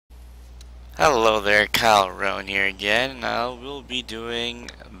Hello there, Kyle Rowan here again. Now we'll be doing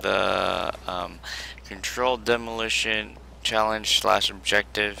the controlled demolition challenge slash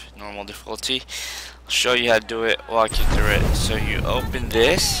objective, normal difficulty. I'll show you how to do it, walk you through it. So you open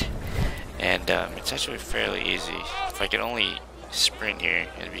this, and it's actually fairly easy. If I could only sprint here,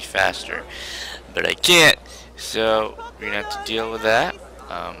 it'd be faster, but I can't. So we're gonna have to deal with that.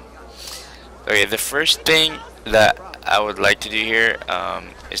 Okay, the first thing that I would like to do here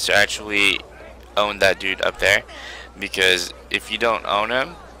is to actually own that dude up there, because if you don't own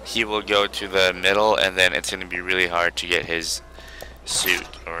him, he will go to the middle, and then it's going to be really hard to get his suit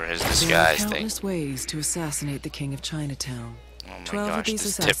or his disguise There are thing. countless ways to assassinate the king of Chinatown. Oh my 12 gosh, of these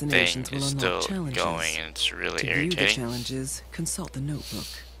this tip thing assassinations will is unlock still challenges. going, and it's really To view the irritating. challenges, consult the notebook.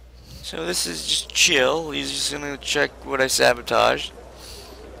 So this is just chill. He's just going to check what I sabotaged,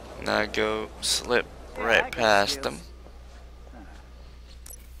 and I go slip right past him.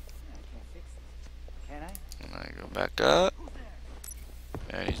 And I go back up,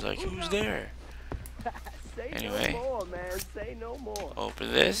 and he's like, "Who's there?" Anyway,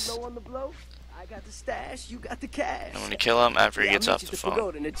 open this. I got the stash, you got the cash. I'm gonna kill him after he gets off the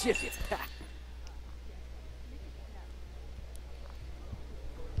phone.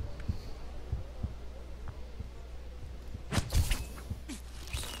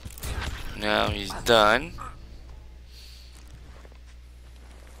 Now he's done.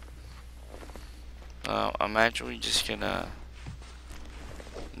 I'm actually just gonna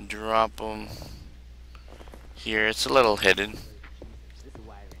drop him here. It's a little hidden.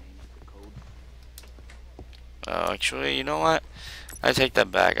 Actually, you know what? I take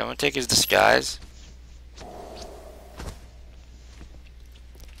that back. I'm gonna take his disguise,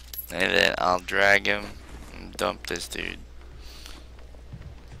 and then I'll drag him and dump this dude.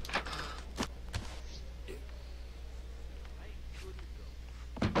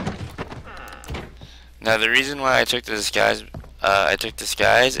 Now the reason why I took the disguise,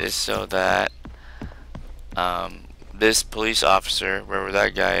 is so that this police officer, wherever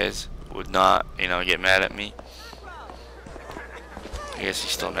that guy is, would not, get mad at me. I guess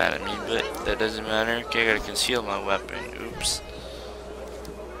he's still mad at me, but that doesn't matter. Okay, I gotta conceal my weapon. Oops.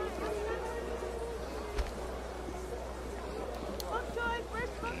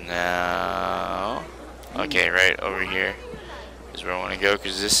 Now, okay, right over here is where I want to go,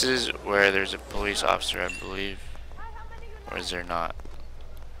 because this is where there's a police officer, I believe. Or is there not?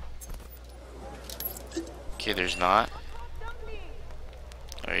 Okay, there's not.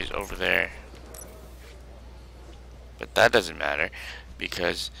 Oh, he's over there. But that doesn't matter,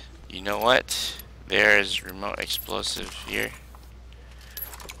 because you know what? There is remote explosive here.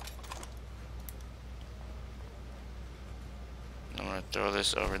 I'm gonna throw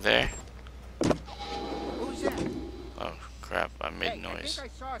this over there. Oh crap, I made noise.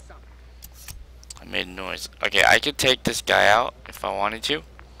 I made noise. Okay, I could take this guy out if I wanted to.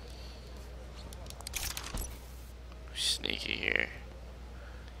 Sneaky here.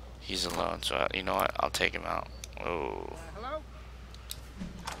 He's alone, so you know what? I'll take him out. Oh.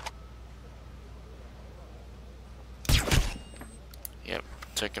 Yep,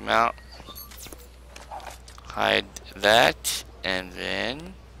 took him out. Hide that, and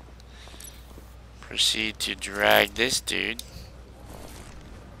then proceed to drag this dude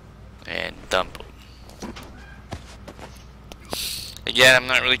and dump him. Again, I'm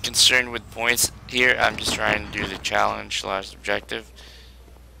not really concerned with points here. I'm just trying to do the challenge slash objective.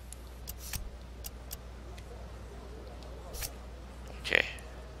 Okay.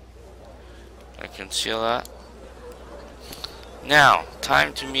 I conceal that. Now,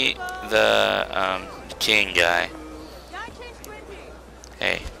 time to meet the king guy.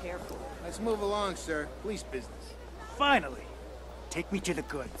 Hey. Let's move along, sir. Police business. Finally, take me to the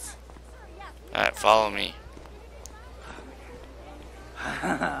goods. Alright, follow me.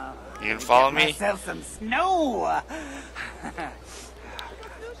 You can follow me? Myself some snow.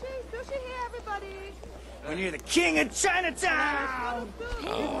 When you're the king of Chinatown.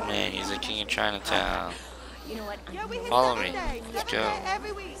 Oh man, he's the king of Chinatown. You know what? Follow me. Let's go.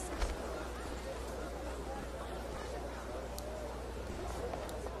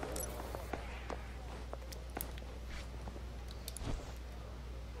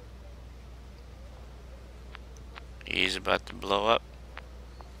 He's about to blow up.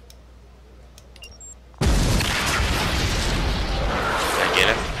 Did I get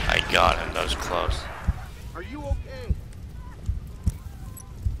him? I got him. That was close. Are you okay?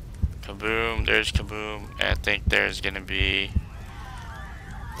 Kaboom. There's kaboom. And I think there's gonna be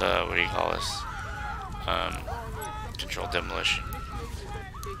the, what do you call this? Controlled demolition.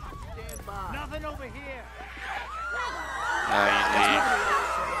 Nothing over here. Now you leave.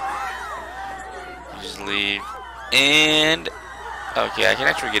 leave. And okay, I can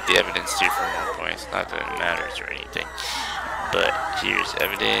actually get the evidence here for more points. Not that it matters or anything. But here's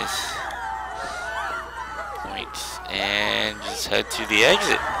evidence. Points. And just head to the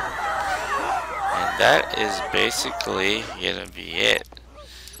exit. And that is basically gonna be it.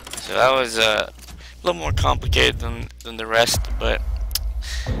 So that was a little more complicated than the rest, but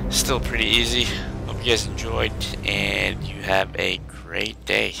still pretty easy. Hope you guys enjoyed, and you have a great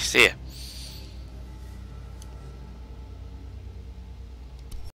day. See ya.